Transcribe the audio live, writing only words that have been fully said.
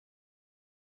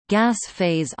Gas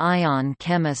phase ion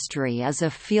chemistry is a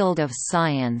field of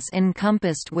science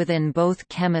encompassed within both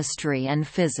chemistry and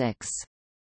physics.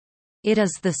 It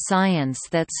is the science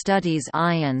that studies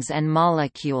ions and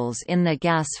molecules in the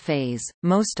gas phase,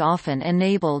 most often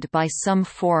enabled by some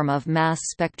form of mass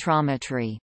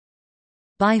spectrometry.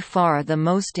 By far the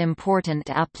most important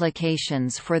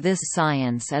applications for this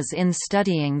science is in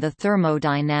studying the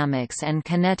thermodynamics and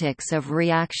kinetics of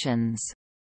reactions.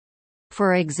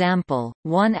 For example,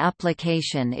 one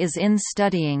application is in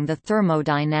studying the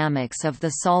thermodynamics of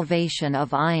the solvation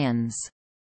of ions.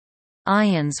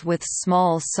 Ions with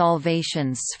small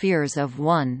solvation spheres of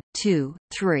 1, 2,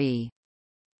 3.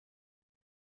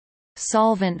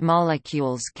 Solvent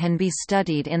molecules can be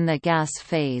studied in the gas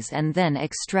phase and then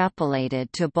extrapolated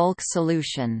to bulk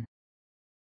solution.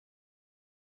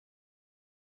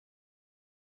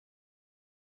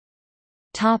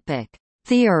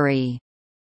 Theory.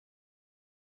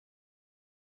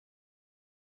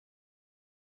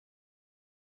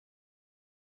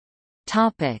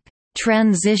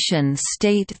 Transition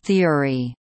state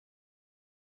theory.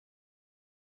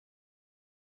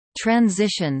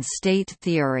 Transition state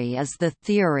theory is the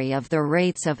theory of the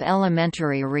rates of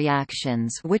elementary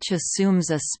reactions which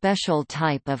assumes a special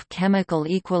type of chemical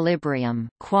equilibrium,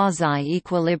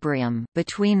 quasi-equilibrium,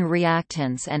 between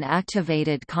reactants and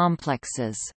activated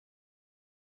complexes.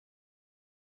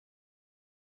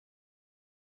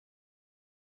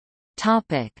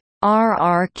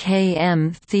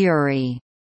 RRKM theory.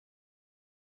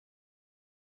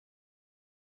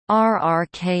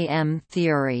 RRKM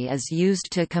theory is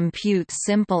used to compute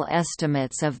simple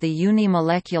estimates of the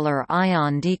unimolecular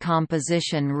ion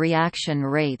decomposition reaction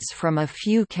rates from a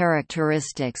few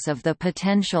characteristics of the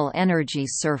potential energy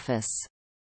surface.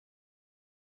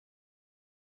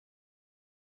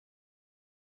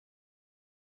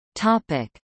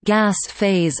 Gas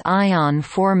phase ion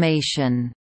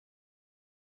formation.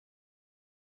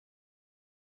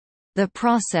 The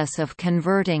process of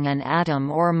converting an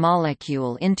atom or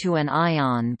molecule into an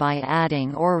ion by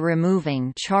adding or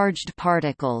removing charged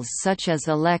particles such as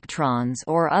electrons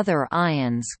or other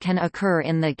ions can occur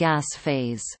in the gas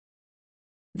phase.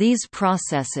 These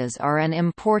processes are an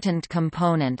important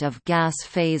component of gas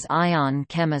phase ion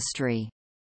chemistry.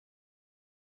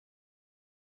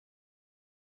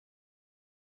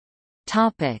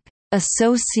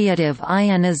 Associative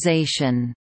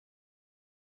ionization.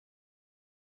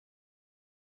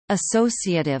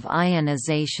 Associative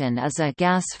ionization is a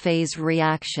gas phase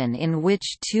reaction in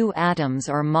which two atoms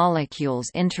or molecules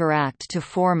interact to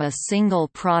form a single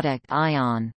product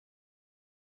ion.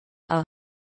 A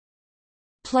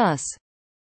plus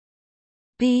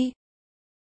B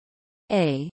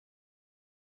A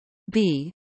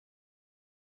B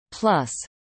plus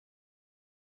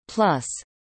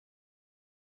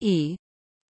E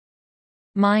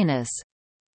minus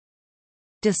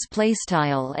display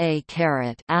style a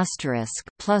caret asterisk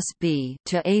plus b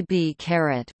to a b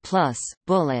caret plus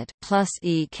bullet plus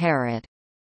e caret,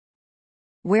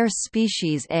 where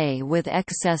species A with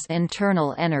excess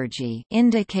internal energy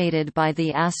indicated by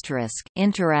the asterisk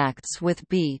interacts with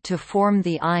B to form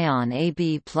the ion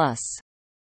Ab+.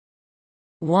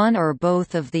 One or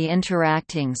both of the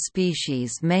interacting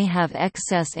species may have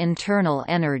excess internal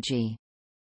energy.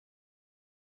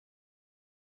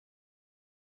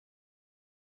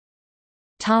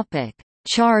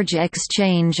 Charge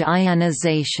exchange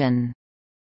ionization.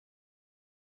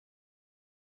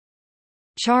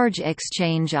 Charge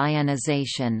exchange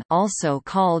ionization, also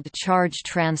called charge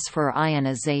transfer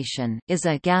ionization, is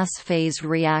a gas phase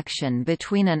reaction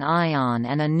between an ion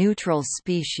and a neutral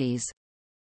species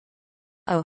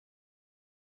A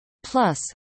plus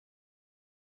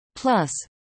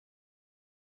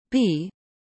B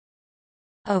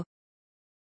A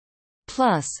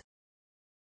plus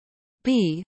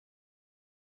B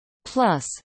plus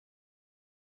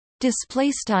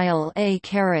display style a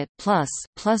caret plus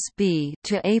b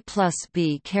to a plus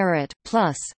b caret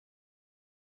plus,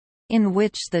 in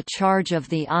which the charge of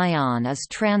the ion is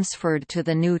transferred to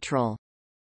the neutral.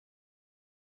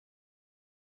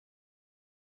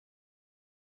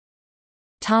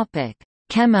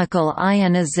 Chemical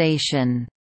ionization.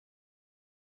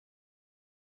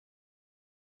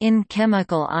 In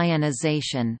chemical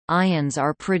ionization, ions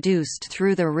are produced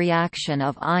through the reaction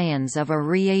of ions of a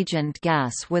reagent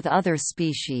gas with other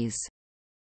species.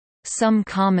 Some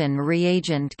common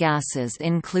reagent gases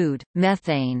include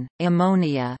methane,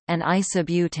 ammonia, and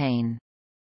isobutane.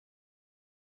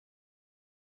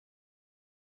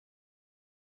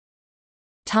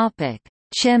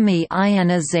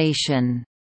 Chemi-ionization.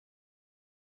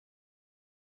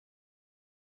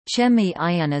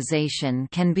 Chemi-ionization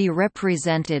can be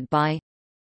represented by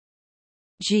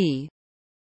G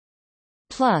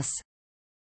plus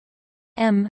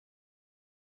M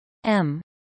M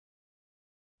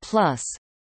plus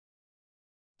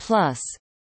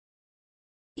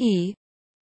E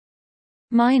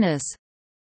minus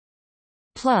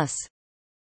plus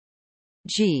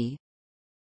G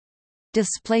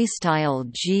display style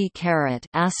G caret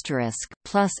asterisk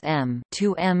plus M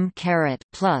to M caret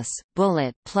plus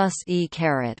bullet plus E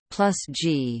caret plus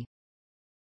G,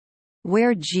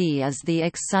 where G is the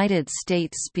excited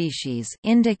state species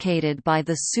indicated by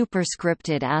the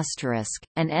superscripted asterisk,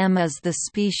 and M is the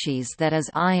species that is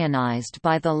ionized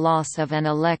by the loss of an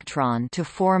electron to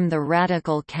form the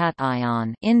radical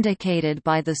cation indicated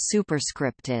by the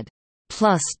superscripted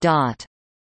plus dot.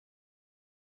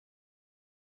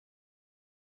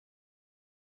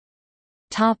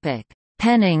 Topic: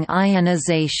 Penning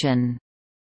ionization.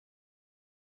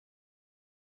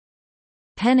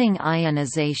 Penning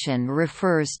ionization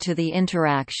refers to the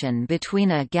interaction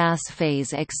between a gas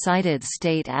phase excited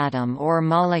state atom or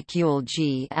molecule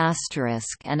G**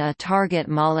 and a target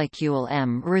molecule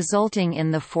M, resulting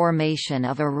in the formation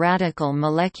of a radical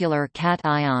molecular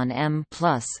cation M+,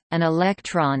 an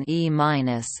electron E-,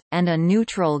 and a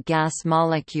neutral gas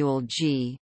molecule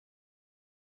G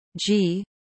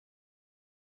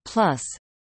plus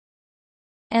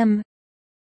M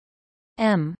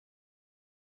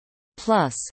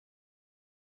plus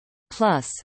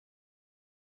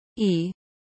E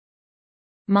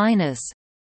minus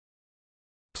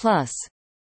plus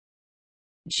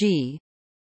G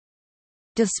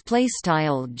display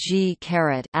style G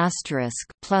caret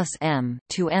asterisk plus M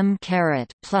to M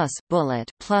caret plus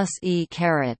bullet plus E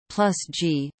caret plus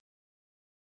G.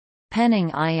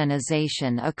 Penning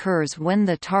ionization occurs when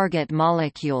the target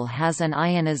molecule has an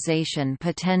ionization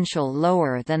potential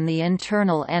lower than the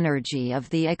internal energy of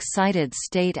the excited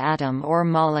state atom or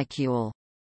molecule.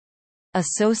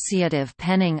 Associative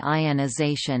penning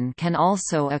ionization can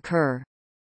also occur.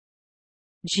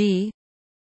 G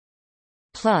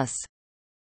plus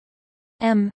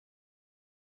M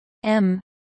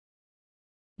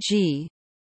G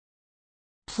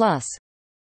plus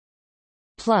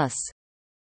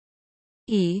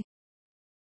E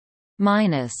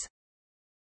minus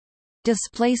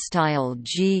display style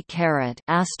G caret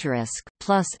asterisk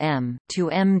plus M to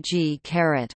MG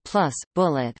caret plus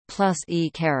bullet plus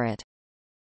E caret.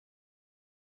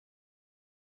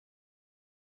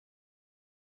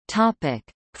 Topic: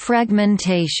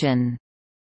 Fragmentation.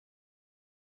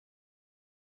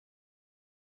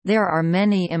 There are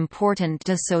many important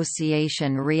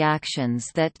dissociation reactions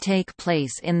that take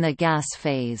place in the gas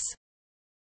phase.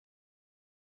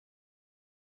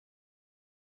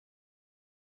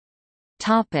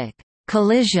 Topic: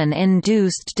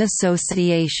 Collision-induced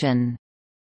dissociation.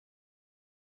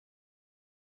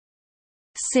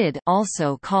 CID,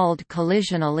 also called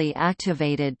collisionally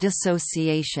activated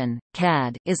dissociation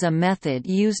 (CAD), is a method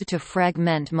used to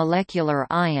fragment molecular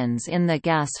ions in the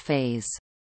gas phase.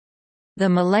 The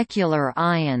molecular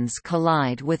ions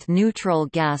collide with neutral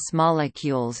gas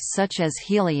molecules such as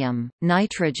helium,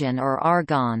 nitrogen or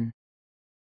argon.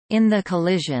 In the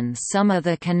collision, some of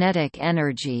the kinetic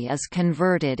energy is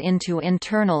converted into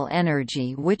internal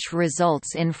energy, which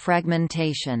results in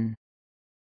fragmentation.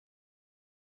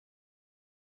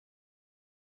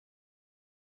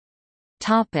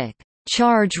 Topic: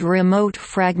 Charge remote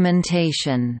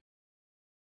fragmentation.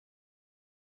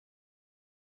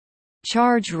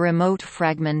 Charge remote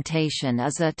fragmentation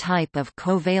is a type of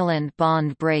covalent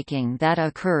bond breaking that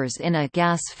occurs in a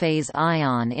gas phase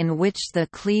ion in which the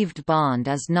cleaved bond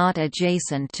is not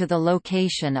adjacent to the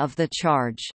location of the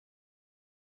charge.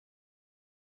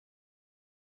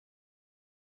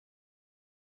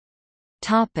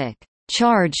 Topic: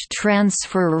 Charge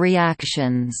transfer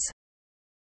reactions.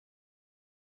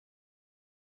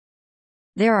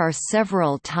 There are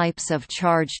several types of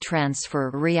charge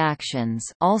transfer reactions,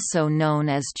 also known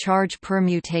as charge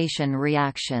permutation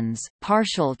reactions,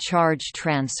 partial charge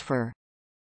transfer.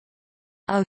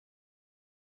 A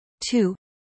 2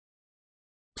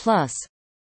 plus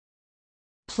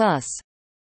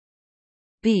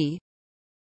B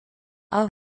A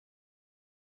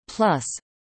plus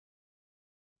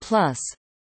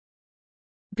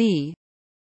B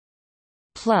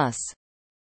plus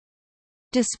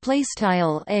display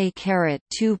style A caret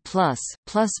 2 plus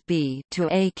B to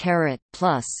A caret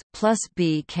plus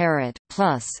B caret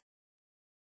plus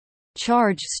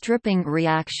charge stripping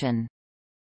reaction.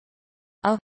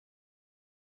 A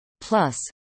plus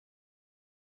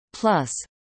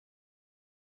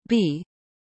B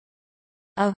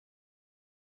A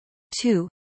 2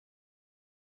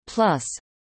 plus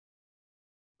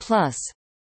plus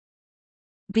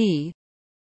B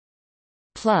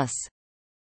plus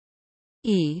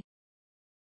E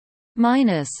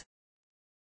minus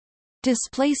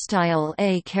display style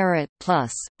a caret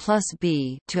plus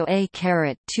B to a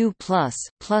caret 2 plus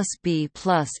B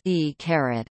plus E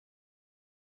caret,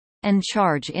 and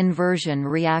charge inversion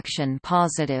reaction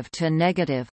positive to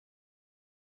negative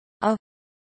a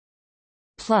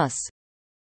plus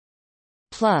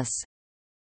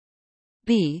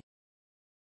B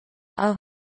a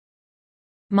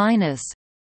minus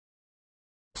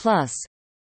plus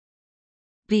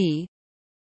B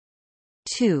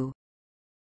 2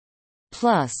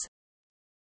 plus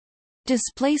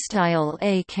display style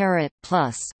a caret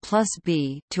plus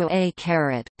B to a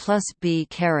caret plus B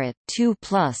caret 2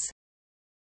 plus,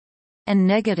 and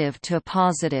negative to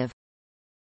positive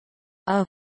a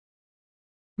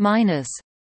minus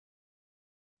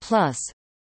plus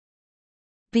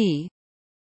B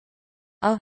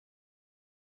a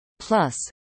plus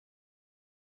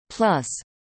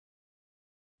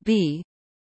B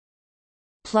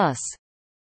plus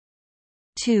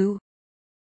 2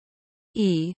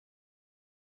 E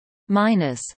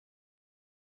minus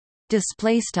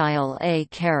display style a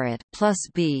caret plus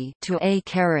B to a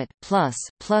caret plus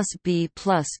B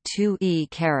plus 2 E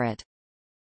caret.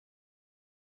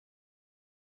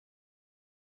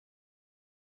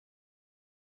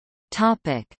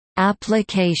 Topic: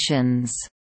 Applications.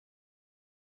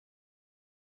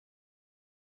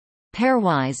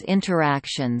 Pairwise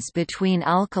interactions between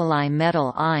alkali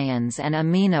metal ions and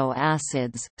amino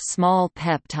acids, small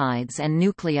peptides and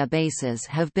nucleobases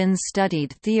have been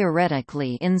studied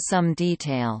theoretically in some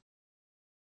detail.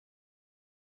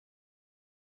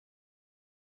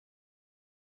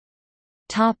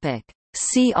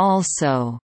 See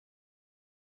also: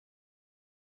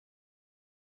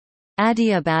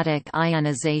 adiabatic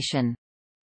ionization,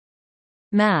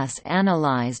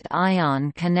 mass-analyzed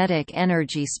ion kinetic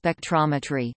energy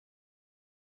spectrometry,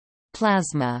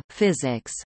 plasma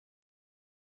physics,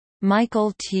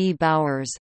 Michael T.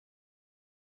 Bowers,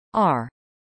 R.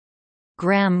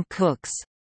 Graham Cooks,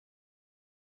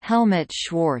 Helmut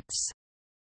Schwartz.